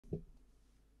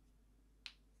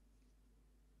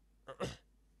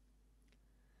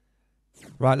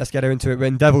Right, let's get her into it. We're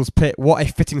in Devil's Pit. What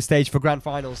a fitting stage for Grand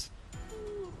Finals.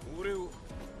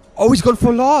 Oh, he's gone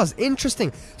for Lars.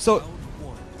 Interesting. So,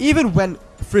 even when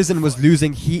FRIZEN was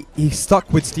losing, he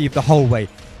stuck with Steve the whole way.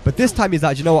 But this time he's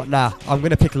like, you know what? Nah, I'm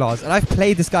going to pick Lars. And I've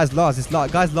played this guy's Lars. This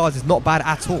guy's Lars is not bad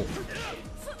at all.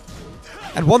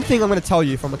 And one thing I'm going to tell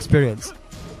you from experience.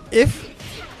 If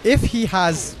he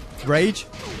has Rage,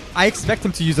 I expect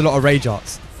him to use a lot of Rage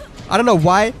arts. I don't know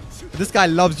why, but this guy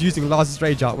loves using Lars'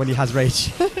 Rage art when he has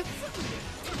Rage.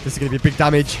 This is going to be big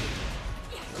damage.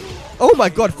 Oh my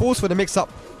god, force for the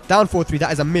mix-up. Down 4-3,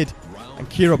 that is a mid. And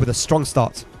Kira with a strong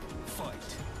start.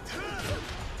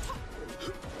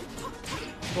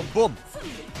 Boom, boom.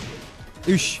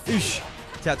 Oosh, oosh.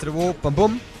 Tap to the wall. Boom,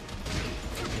 boom.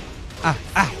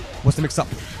 What's the mix-up?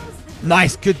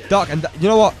 Nice, good duck. And you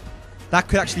know what? That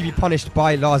could actually be punished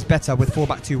by Lars better with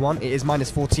 4-back 2-1. It is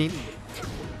minus 14.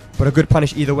 But a good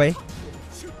punish either way.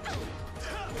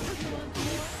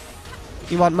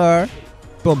 You want more?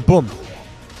 Boom, boom.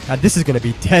 And this is going to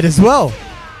be dead as well.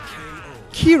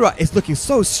 Kira is looking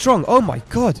so strong. Oh my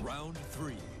god.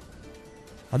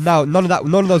 And now none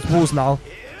of those walls now.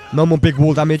 No more big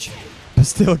wall damage. But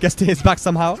still gets to his back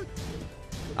somehow.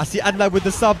 I see Adnan with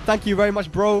the sub. Thank you very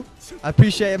much, bro. I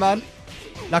appreciate it, man.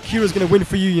 Now Kira's going to win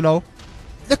for you, you know.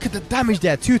 Look at the damage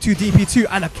there. 2-2 DP2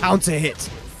 and a counter hit.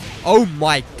 Oh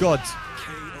my god.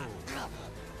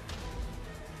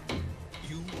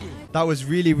 That was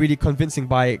really, really convincing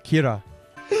by Kira.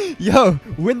 Yo,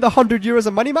 win the €100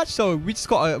 a money match. So we just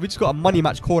got a money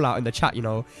match call out in the chat, you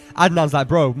know. Adnan's like,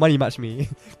 bro, money match me,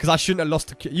 because I shouldn't have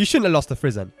lost. You shouldn't have lost to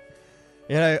FRIZEN.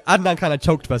 You know, Adnan kind of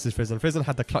choked versus FRIZEN. FRIZEN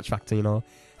had the clutch factor, you know,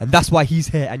 and that's why he's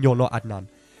here and you're not, Adnan.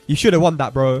 You should have won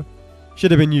that, bro.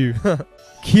 Should have been you.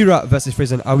 Kira versus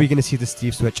FRIZEN. Are we going to see the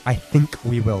Steve switch? I think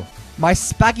we will. My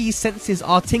spaggy senses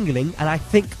are tingling, and I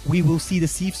think we will see the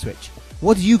Steve switch.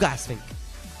 What do you guys think?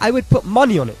 I would put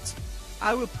money on it.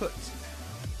 I would put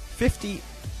 50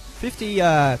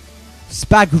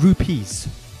 spag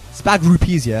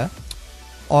rupees, yeah,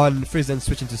 on FRIZEN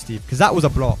switching to Steve, because that was a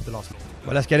blow up the last one.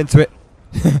 Well, let's get into it.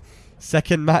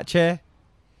 Second match here.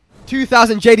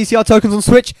 2,000 JDCR tokens on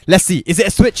switch. Let's see. Is it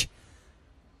a switch?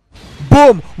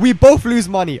 Boom! We both lose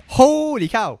money. Holy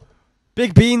cow.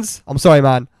 Big beans. I'm sorry,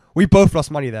 man. We both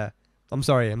lost money there. I'm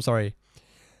sorry.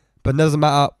 But it doesn't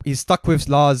matter. He's stuck with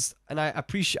Lars, and I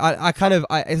appreciate. I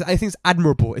think it's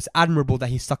admirable. It's admirable that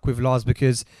he's stuck with Lars,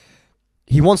 because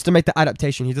he wants to make the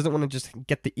adaptation. He doesn't want to just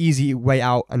get the easy way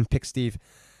out and pick Steve.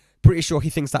 Pretty sure he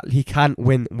thinks that he can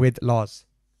win with Lars.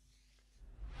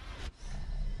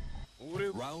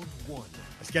 Round one.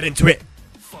 Let's get into it.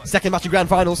 Second match of Grand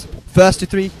Finals. First to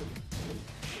 3.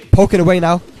 Poking away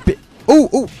now.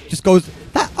 Oh, just goes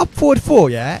that up forward 4.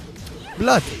 Yeah,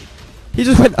 blood. He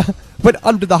just went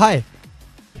under the high.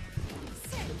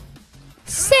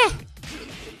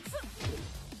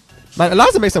 Man,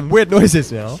 Eliza makes some weird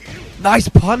noises, you know. Nice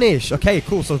punish. Okay,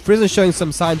 cool. So FRIZEN's showing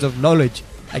some signs of knowledge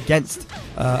against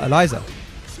Eliza.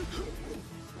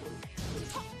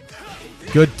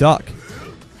 Good duck.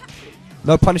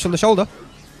 No punish on the shoulder.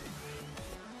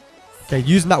 Okay,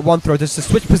 using that one throw just to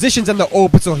switch positions and the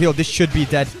orbital heal. This should be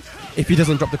dead if he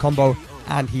doesn't drop the combo,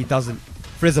 and he doesn't.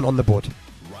 FRIZEN on the board.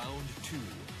 Round 2.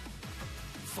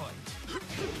 Fight.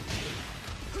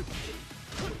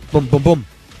 Boom, boom, boom.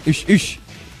 Oosh, oosh.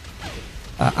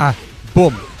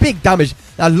 Boom. Big damage.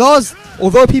 Now Lars,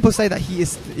 although people say that he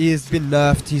has been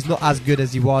nerfed, he's not as good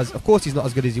as he was. Of course he's not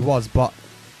as good as he was, but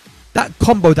that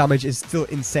combo damage is still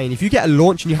insane. If you get a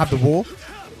launch and you have the wall,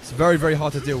 it's very, very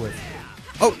hard to deal with.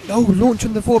 Oh, no, launch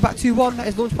on the 4-back 2-1. That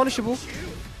is launch punishable.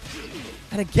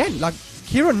 And again, like,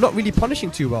 Kira not really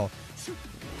punishing too well.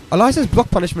 Eliza's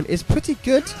block punishment is pretty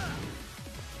good.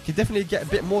 Can definitely get a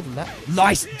bit more than that.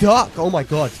 Nice duck. Oh my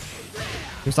god.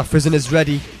 Looks like FRIZEN is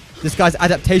ready. This guy's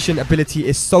adaptation ability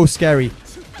is so scary.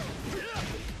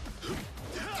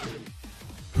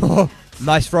 Oh,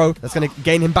 nice throw. That's going to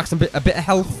gain him back a bit of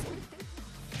health.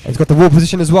 And he's got the wall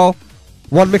position as well.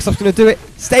 One mix-up's going to do it.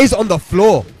 Stays on the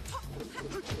floor.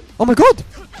 Oh my god.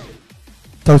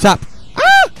 Toe tap.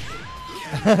 Ah!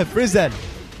 FRIZEN.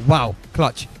 Wow.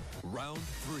 Clutch. Round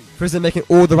 3. FRIZEN making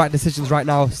all the right decisions right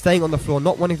now. Staying on the floor.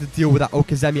 Not wanting to deal with that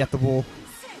Okazemi at the wall.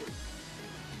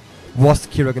 What's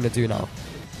Kira going to do now?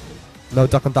 No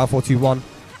duck on down 4-2-1.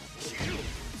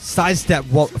 Sidestep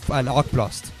and arc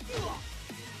blast.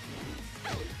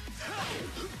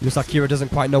 Looks like Kira doesn't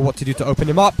quite know what to do to open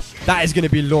him up. That is going to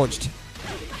be launched.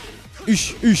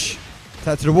 Oosh, oosh.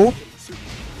 Turn to the wall.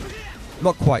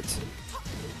 Not quite.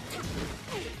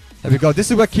 There we go.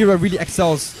 This is where Kira really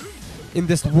excels in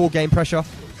this wall game pressure.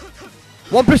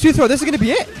 1+2 throw. This is going to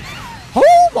be it.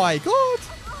 Oh my god.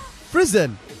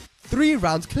 FRIZEN. 3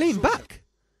 rounds clean back.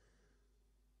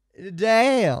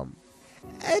 Damn.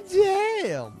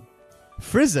 Damn.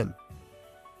 FRIZEN.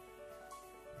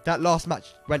 That last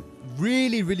match went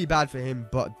really, really bad for him.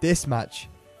 But this match,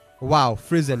 wow,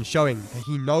 FRIZEN showing that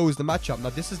he knows the matchup. Now,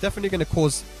 this is definitely going to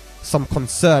cause some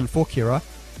concern for Kira.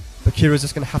 But Kira's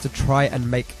just going to have to try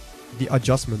and make the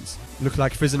adjustments. Looked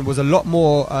like FRIZEN was a lot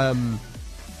more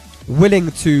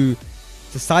willing to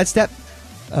sidestep.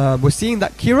 We're seeing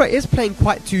that Kira is playing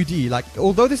quite 2D. Like,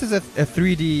 although this is a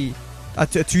 3D, a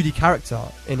 2D character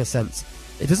in a sense,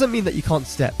 it doesn't mean that you can't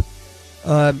step.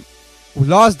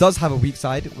 Lars does have a weak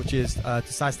side, which is to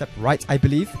sidestep right, I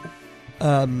believe.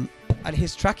 And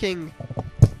his tracking,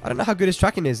 I don't know how good his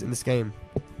tracking is in this game.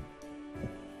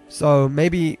 So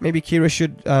maybe Kira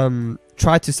should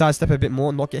try to sidestep a bit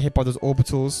more, not get hit by those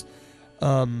orbitals.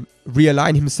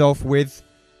 Realign himself with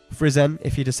FRIZEN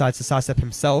if he decides to sidestep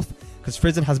himself, because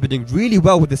FRIZEN has been doing really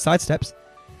well with the sidesteps.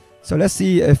 So let's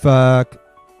see if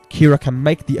Kira can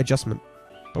make the adjustment.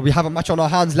 But we have a match on our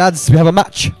hands, lads. We have a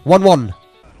match. 1-1.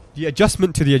 The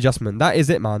adjustment to the adjustment. That is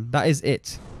it, man. That is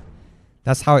it.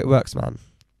 That's how it works, man.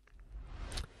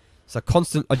 It's a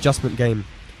constant adjustment game.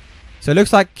 So it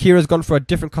looks like Kira's gone for a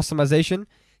different customization.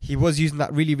 He was using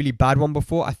that really, really bad one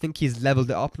before. I think he's leveled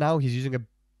it up now. He's using a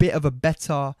bit of a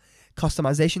better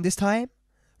customization this time.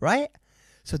 Right?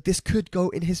 So this could go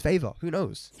in his favor. Who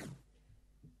knows?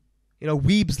 You know,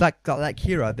 weebs like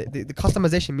Kira, the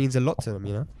customization means a lot to them,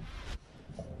 you know?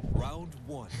 Round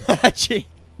 1. Gee.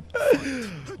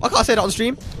 I can't say that on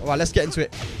stream. Alright, let's get into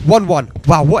it. 1-1.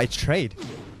 Wow, what a trade.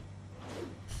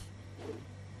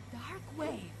 Dark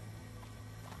wave.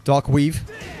 Dark weave.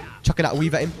 Chucking that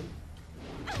weave at him.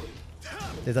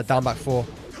 There's a down back 4.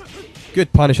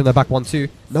 Good punish on the back 1-2.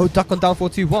 No duck on down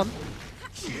 4-2-1.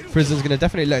 FRIZEN's gonna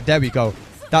definitely look. There we go.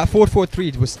 That forward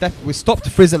 4-3 was stopped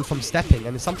FRIZEN from stepping,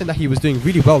 and it's something that he was doing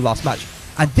really well last match.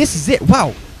 And this is it.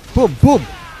 Wow. Boom, boom.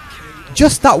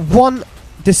 Just that one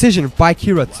decision by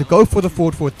Kira to go for the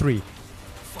forward 4-3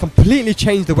 completely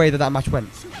changed the way that match went.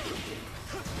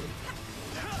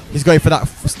 He's going for that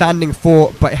standing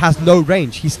 4, but it has no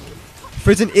range.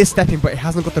 FRIZEN is stepping, but it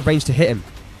hasn't got the range to hit him.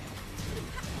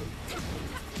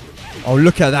 Oh,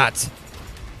 look at that.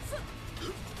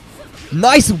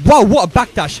 Nice. Wow, what a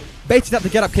backdash. Baited up the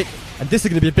get-up kick. And this is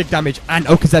going to be a big damage. And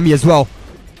Okazemi as well.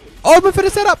 Oh, but for the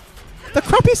setup. The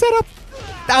crappy setup.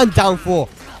 Down 4.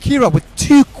 Kira with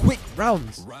 2 quick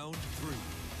rounds. Round 3.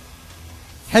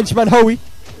 Henchman Hoey.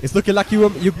 It's looking like you're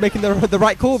making the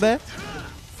right call there.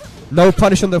 No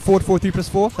punish on the forward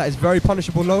 4-3+4. That is very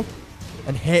punishable low.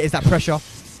 And here is that pressure.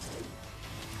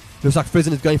 Looks like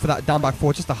FRIZEN is going for that down back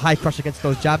 4. Just a high crush against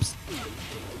those jabs.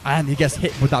 And he gets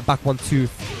hit with that back 1-2.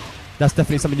 That's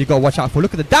definitely something you got to watch out for.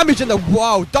 Look at the damage and the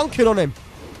wow, dunking on him.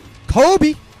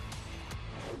 Kobe.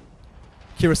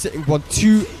 Kira sitting on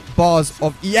 2 bars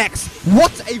of EX.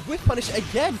 What a whip punish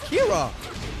again, Kira.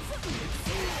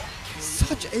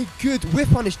 Such a good whip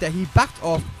punish there. He backed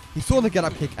off. He saw the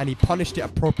get-up kick and he punished it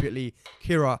appropriately.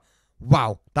 Kira,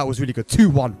 wow, that was really good.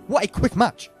 2-1. What a quick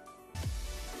match.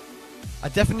 I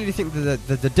definitely think that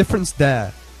the difference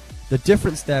there,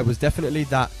 was definitely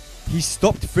that he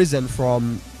stopped FRIZEN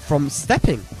from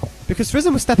stepping, because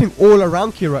FRIZEN was stepping all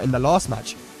around Kira in the last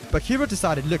match. But Kira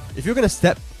decided, look, if you're going to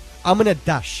step, I'm going to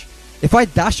dash. If I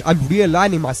dash, I'm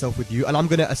realigning myself with you and I'm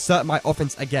going to assert my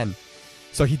offense again.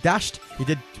 So he dashed, he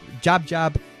did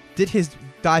jab, did his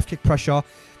dive kick pressure.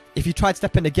 If he tried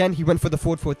stepping again, he went for the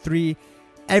forward 4-3.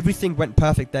 Everything went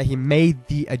perfect there. He made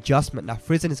the adjustment. Now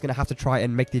FRIZEN is going to have to try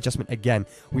and make the adjustment again.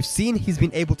 We've seen he's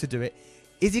been able to do it.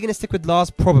 Is he going to stick with Lars?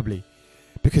 Probably.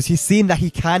 Because he's seen that he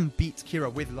can beat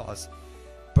Kira with Lars.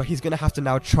 But he's going to have to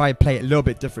now try and play it a little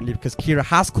bit differently, because Kira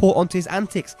has caught onto his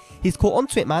antics. He's caught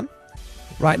onto it, man.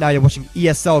 Right now you're watching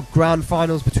ESL Grand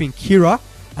Finals between Kira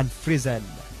and FRIZEN.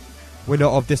 Winner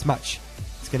of this match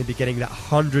is going to be getting that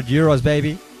 100 euros,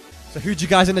 baby. So who do you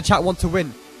guys in the chat want to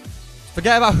win?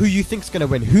 Forget about who you think's going to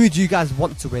win. Who do you guys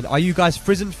want to win? Are you guys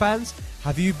FRIZEN fans?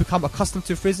 Have you become accustomed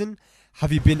to FRIZEN?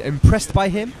 Have you been impressed by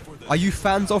him? Are you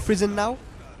fans of FRIZEN now?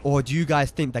 Or do you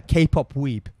guys think that K-pop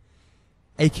weeb,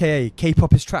 aka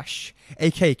K-pop is trash,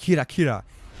 aka KIRAKIRA,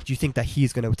 do you think that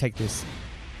he's going to take this?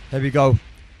 Here we go.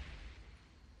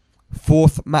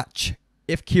 4th match.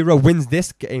 If Kira wins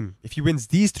this game, if he wins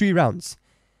these 3 rounds,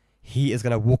 he is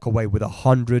going to walk away with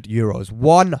 100 euros.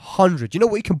 100. You know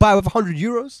what you can buy with 100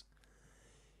 euros?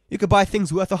 You could buy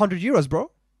things worth 100 euros,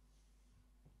 bro.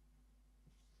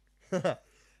 Hashtag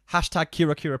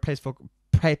KIRAKIRA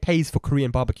pays for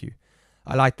Korean barbecue.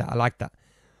 I like that. I like that.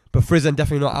 But FRIZEN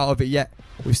definitely not out of it yet.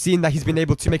 We've seen that he's been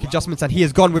able to make adjustments, and he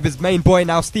has gone with his main boy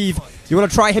now, Steve. You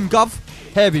want to try him, Gov?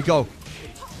 Here we go.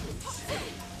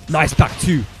 Nice back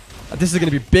 2. This is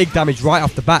going to be big damage right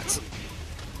off the bat.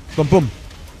 Boom, boom.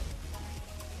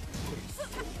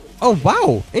 Oh,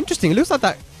 wow. Interesting. It looks like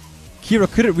that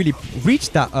Kira couldn't really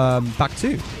reach that back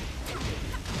 2.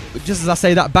 But just as I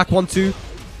say that, back 1-2.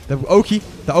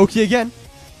 The Oki again.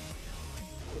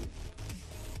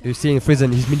 You're seeing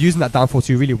FRIZEN. He's been using that down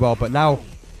 4-2 really well. But now,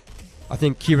 I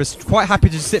think Kira's quite happy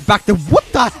to just sit back there. What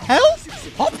the hell?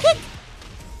 Hop kick?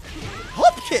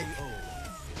 Hop kick?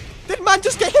 Did man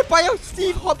just get hit by a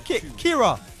Steve hop kick?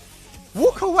 Kira,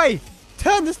 walk away.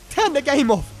 Turn the game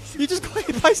off. You just got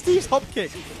hit by Steve's hop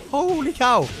kick. Holy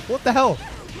cow. What the hell?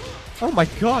 Oh my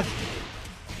god.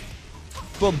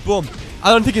 Boom, boom.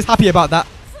 I don't think he's happy about that.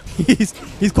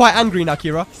 He's quite angry now,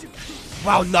 Kira.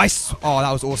 Wow, nice. Oh,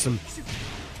 that was awesome.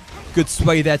 Good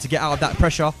sway there to get out of that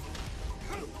pressure.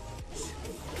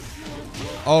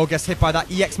 Oh, gets hit by that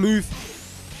EX move.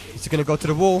 Is he going to go to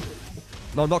the wall?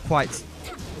 No, not quite.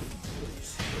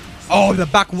 Oh, the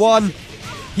back 1.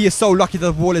 He is so lucky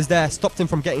the wall is there. Stopped him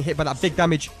from getting hit by that big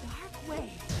damage.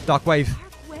 Dark wave.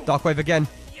 Dark wave again.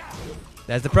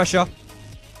 There's the pressure.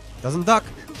 Doesn't duck.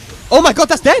 Oh my god,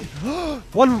 that's dead.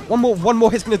 One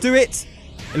more hit's going to do it.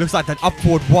 It looks like that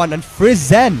upward 1. And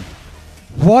FRIZEN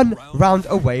 1 round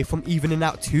away from evening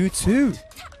out 2-2.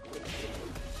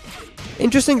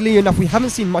 Interestingly enough, we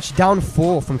haven't seen much down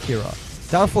 4 from Kira.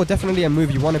 Down 4 definitely a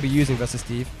move you want to be using versus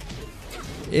Steve.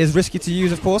 It is risky to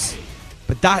use, of course.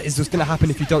 But that is what's going to happen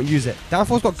if you don't use it. Down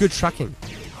 4's got good tracking.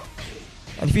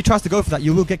 And if he tries to go for that,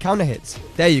 you will get counter hits.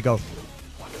 There you go.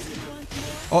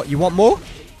 Oh, you want more?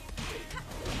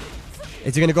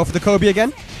 Is he going to go for the Kobe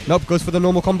again? Nope, goes for the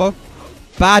normal combo.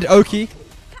 Bad Oki.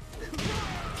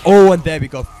 Oh, and there we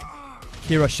go.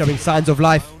 Kira showing signs of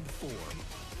life.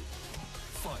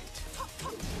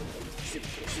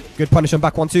 Good punish on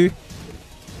back 1-2.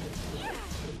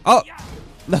 Oh!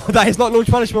 No, that is not launch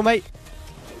punishable, mate.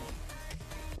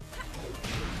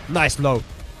 Nice low.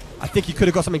 I think he could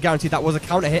have got something guaranteed. That was a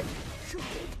counter hit.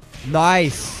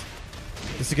 Nice.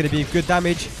 This is going to be good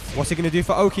damage. What's he going to do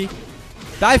for Oki?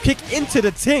 Dive kick into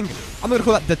the ting. I'm going to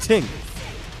call that the ting.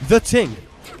 The ting.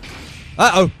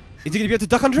 Uh-oh. Is he going to be able to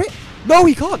duck under it? No,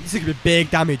 he can't. This is going to be big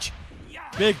damage.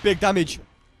 Big damage.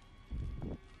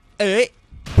 Hey.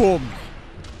 Boom.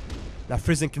 Now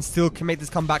FRIZEN can still make this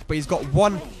comeback, but he's got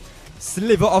 1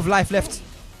 sliver of life left.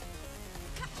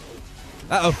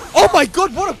 Uh-oh. Oh my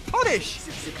god, what a punish!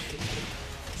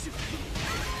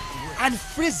 And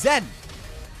FRIZEN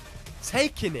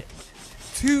taking it.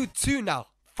 2-2 now.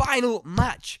 Final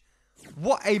match.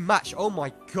 What a match. Oh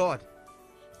my god.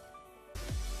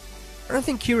 I don't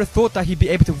think Kira thought that he'd be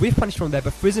able to whiff punish from there,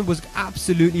 but FRIZEN was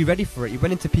absolutely ready for it. He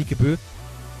went into peekaboo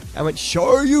and went,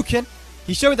 sure you can.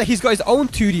 He's showing that he's got his own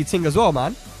 2D thing as well,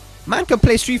 man. Man can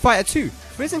play Street Fighter 2.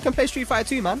 FRIZEN can play Street Fighter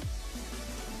 2, man.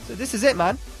 So this is it,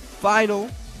 man. Final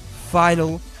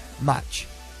match.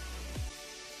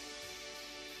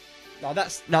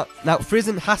 Now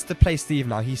FRIZEN has to play Steve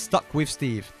now. He's stuck with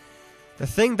Steve. The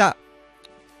thing that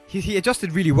he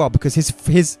adjusted really well because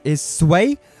his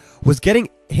sway was getting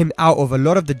him out of a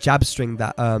lot of the jab string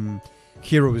that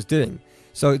Kira was doing.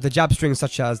 So the jab strings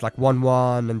such as like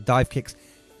 1-1 and dive kicks,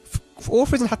 all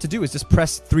FRIZEN had to do was just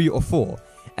press 3 or 4,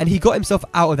 and he got himself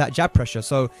out of that jab pressure.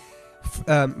 So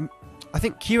I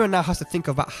think Kira now has to think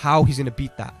about how he's going to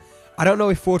beat that. I don't know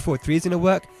if forward 4-3 is going to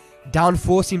work. Down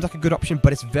 4 seems like a good option,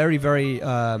 but it's very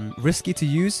risky to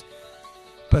use.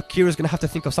 But Kira's going to have to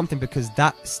think of something because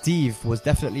that Steve was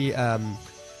definitely I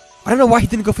don't know why he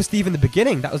didn't go for Steve in the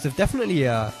beginning. That was definitely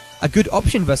a good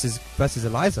option versus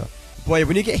Eliza. Boy,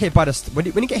 when you get hit by when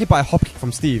you get hit by a hop kick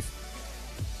from Steve,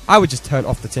 I would just turn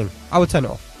off the thing. I would turn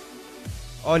it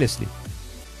off. Honestly.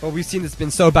 But we've seen this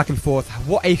been so back and forth.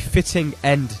 What a fitting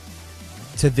end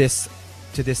to this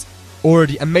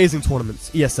already amazing tournament.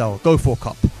 ESL, Go4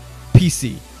 Cup,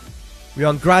 PC. We're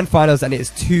on grand finals and it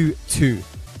is 2-2.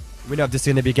 We know if this is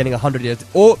going to be getting 100 years.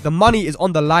 Or the money is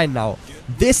on the line now.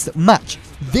 This match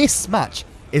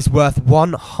is worth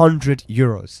 100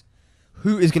 euros.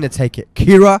 Who is going to take it?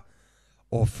 Kira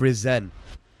or FRIZEN?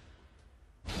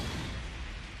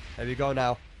 There we go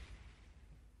now.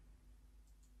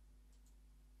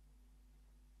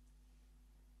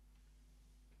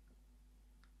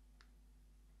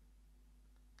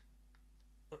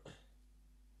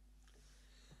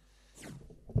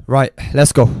 Right,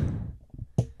 let's go.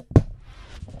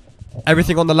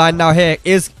 Everything on the line now here.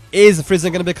 Is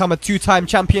FRIZEN going to become a 2-time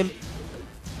champion?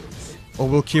 Or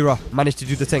will Kira manage to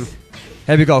do the thing?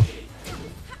 Here we go.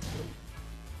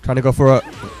 Trying to go for a...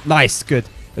 Nice, good.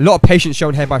 A lot of patience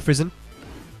shown here by FRIZEN.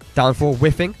 Down 4,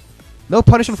 whiffing. No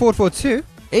punish on forward 4-2.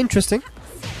 Interesting.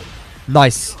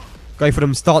 Nice. Going for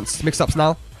them stance mix-ups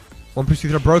now. One push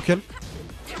through broken.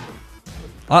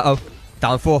 Uh-oh.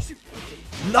 Down 4.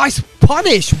 Nice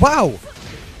punish. Wow.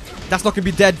 That's not going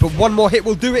to be dead, but one more hit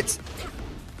will do it.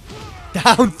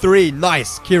 Down 3.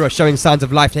 Nice. Kira showing signs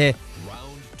of life here.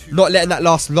 Not letting that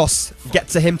last loss get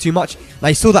to him too much. Now,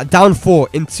 you saw that down 4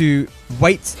 into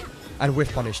weight and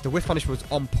whiff punish. The whiff punish was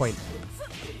on point.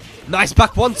 Nice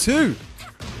back 1-2.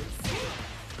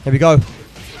 Here we go.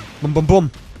 Boom, boom,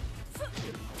 boom.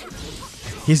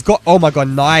 He's got... Oh, my God.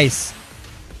 Nice.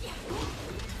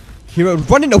 Hero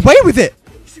running away with it.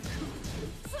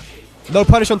 No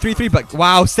punish on 3-3, but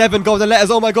wow, 7 golden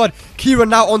letters. Oh, my God. Kira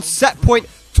now on set point,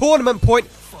 tournament point,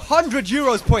 100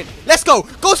 euros point. Let's go.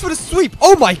 Goes for the sweep.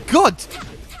 Oh, my God.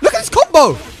 Look at this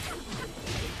combo.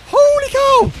 Holy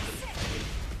cow.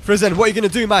 FRIZEN, what are you going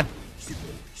to do, man?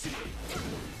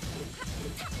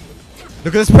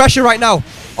 Look at this pressure right now.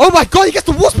 Oh, my God. He gets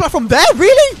the wall splat from there.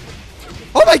 Really?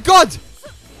 Oh, my God.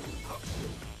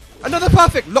 Another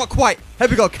perfect. Not quite. Here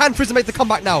we go. Can FRIZEN make the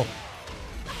comeback now?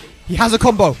 He has a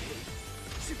combo.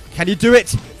 Can he do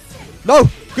it? No.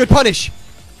 Good punish.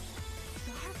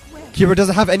 Kira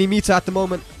doesn't have any meter at the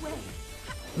moment.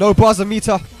 No bars of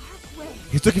meter.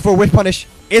 He's looking for a whiff punish.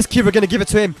 Is Kira going to give it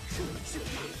to him?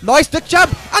 Nice duck jab.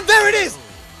 And there it is.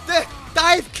 The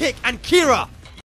dive kick. And Kira